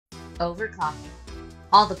Overclocking.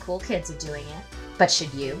 All the cool kids are doing it, but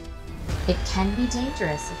should you? It can be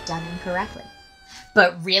dangerous if done incorrectly,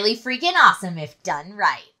 but really freaking awesome if done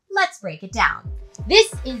right. Let's break it down.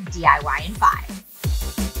 This is DIY in 5.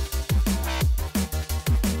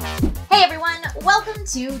 Hey everyone, welcome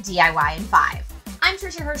to DIY in 5. I'm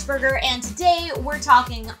Trisha Hirschberger, and today we're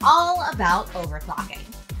talking all about overclocking.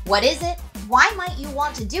 What is it? Why might you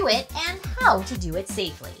want to do it, and how to do it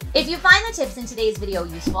safely. If you find the tips in today's video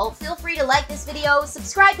useful, feel free to like this video,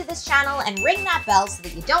 subscribe to this channel, and ring that bell so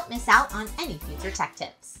that you don't miss out on any future tech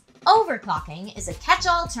tips. Overclocking is a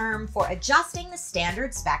catch-all term for adjusting the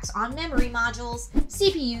standard specs on memory modules,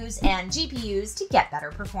 CPUs, and GPUs to get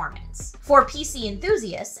better performance. For PC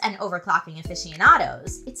enthusiasts and overclocking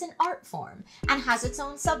aficionados, it's an art form and has its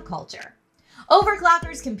own subculture.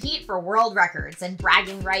 Overclockers compete for world records and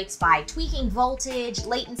bragging rights by tweaking voltage,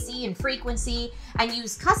 latency, and frequency, and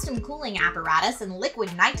use custom cooling apparatus and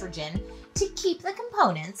liquid nitrogen to keep the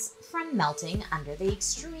components from melting under the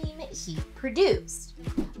extreme heat produced.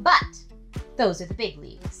 But those are the big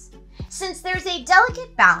leagues. Since there's a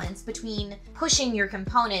delicate balance between pushing your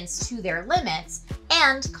components to their limits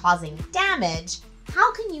and causing damage,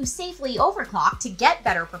 how can you safely overclock to get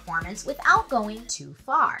better performance without going too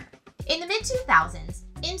far? In the mid-2000s,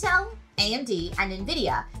 Intel, AMD, and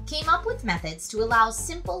NVidia came up with methods to allow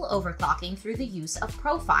simple overclocking through the use of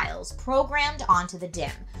profiles programmed onto the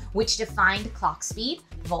DIMM, which defined clock speed,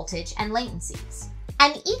 voltage, and latencies.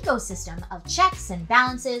 An ecosystem of checks and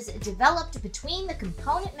balances developed between the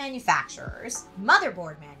component manufacturers,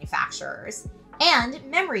 motherboard manufacturers, and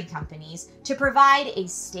memory companies to provide a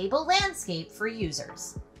stable landscape for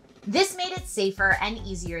users. This made it safer and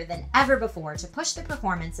easier than ever before to push the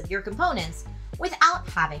performance of your components without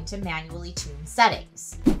having to manually tune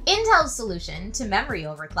settings. Intel's solution to memory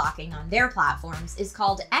overclocking on their platforms is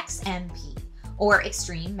called XMP, or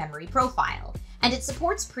Extreme Memory Profile, and it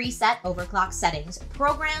supports preset overclock settings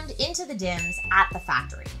programmed into the DIMMs at the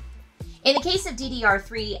factory. In the case of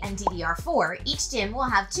DDR3 and DDR4, each DIMM will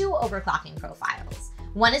have two overclocking profiles.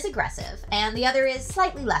 One is aggressive, and the other is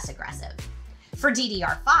slightly less aggressive. For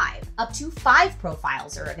DDR5, up to 5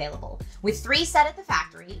 profiles are available, with 3 set at the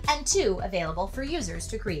factory and 2 available for users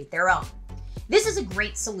to create their own. This is a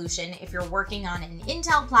great solution if you're working on an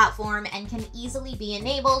Intel platform and can easily be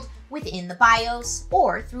enabled within the BIOS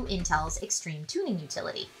or through Intel's Extreme Tuning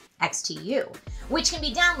Utility, XTU, which can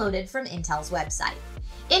be downloaded from Intel's website.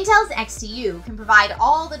 Intel's XTU can provide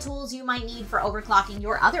all the tools you might need for overclocking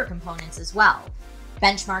your other components as well: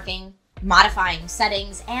 benchmarking, modifying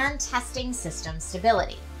settings, and testing system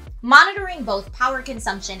stability. Monitoring both power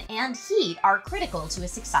consumption and heat are critical to a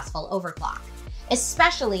successful overclock,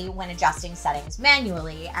 especially when adjusting settings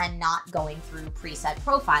manually and not going through preset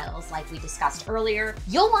profiles like we discussed earlier.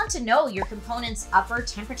 You'll want to know your component's upper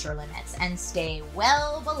temperature limits and stay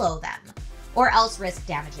well below them, or else risk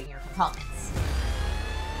damaging your components.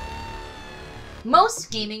 Most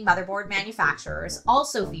gaming motherboard manufacturers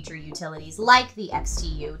also feature utilities like the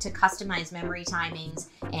XTU to customize memory timings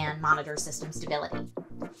and monitor system stability.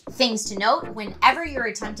 Things to note: whenever you're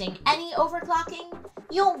attempting any overclocking,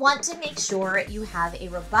 you'll want to make sure you have a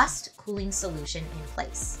robust cooling solution in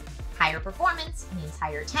place. Higher performance means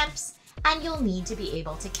higher temps, and you'll need to be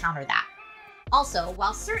able to counter that. Also,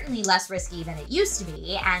 while certainly less risky than it used to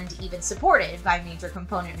be, and even supported by major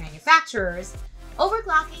component manufacturers,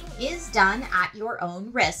 overclocking is done at your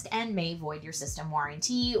own risk and may void your system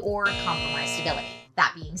warranty or compromise stability.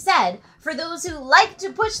 That being said, for those who like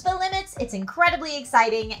to push the limits, it's incredibly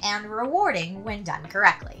exciting and rewarding when done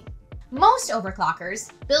correctly. Most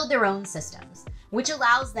overclockers build their own systems, which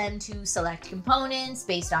allows them to select components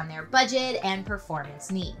based on their budget and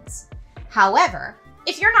performance needs. However,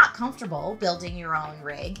 if you're not comfortable building your own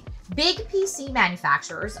rig, big PC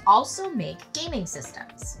manufacturers also make gaming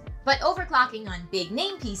systems. But overclocking on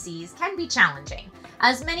big-name PCs can be challenging,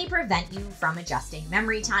 as many prevent you from adjusting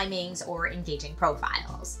memory timings or engaging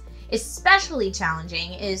profiles. Especially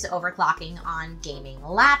challenging is overclocking on gaming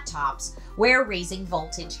laptops, where raising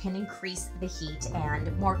voltage can increase the heat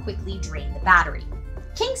and more quickly drain the battery.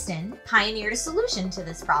 Kingston pioneered a solution to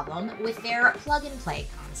this problem with their plug-and-play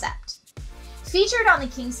concept. Featured on the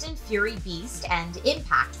Kingston Fury Beast and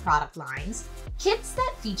Impact product lines, kits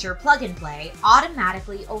that feature plug-and-play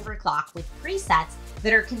automatically overclock with presets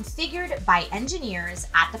that are configured by engineers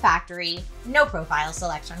at the factory, no profile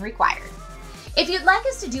selection required. If you'd like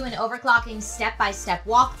us to do an overclocking step-by-step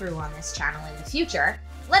walkthrough on this channel in the future,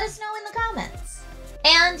 let us know in the comments.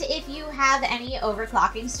 And if you have any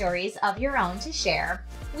overclocking stories of your own to share,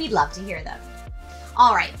 we'd love to hear them.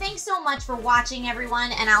 All right, thanks so much for watching,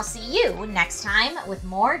 everyone, and I'll see you next time with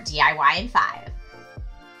more DIY in 5.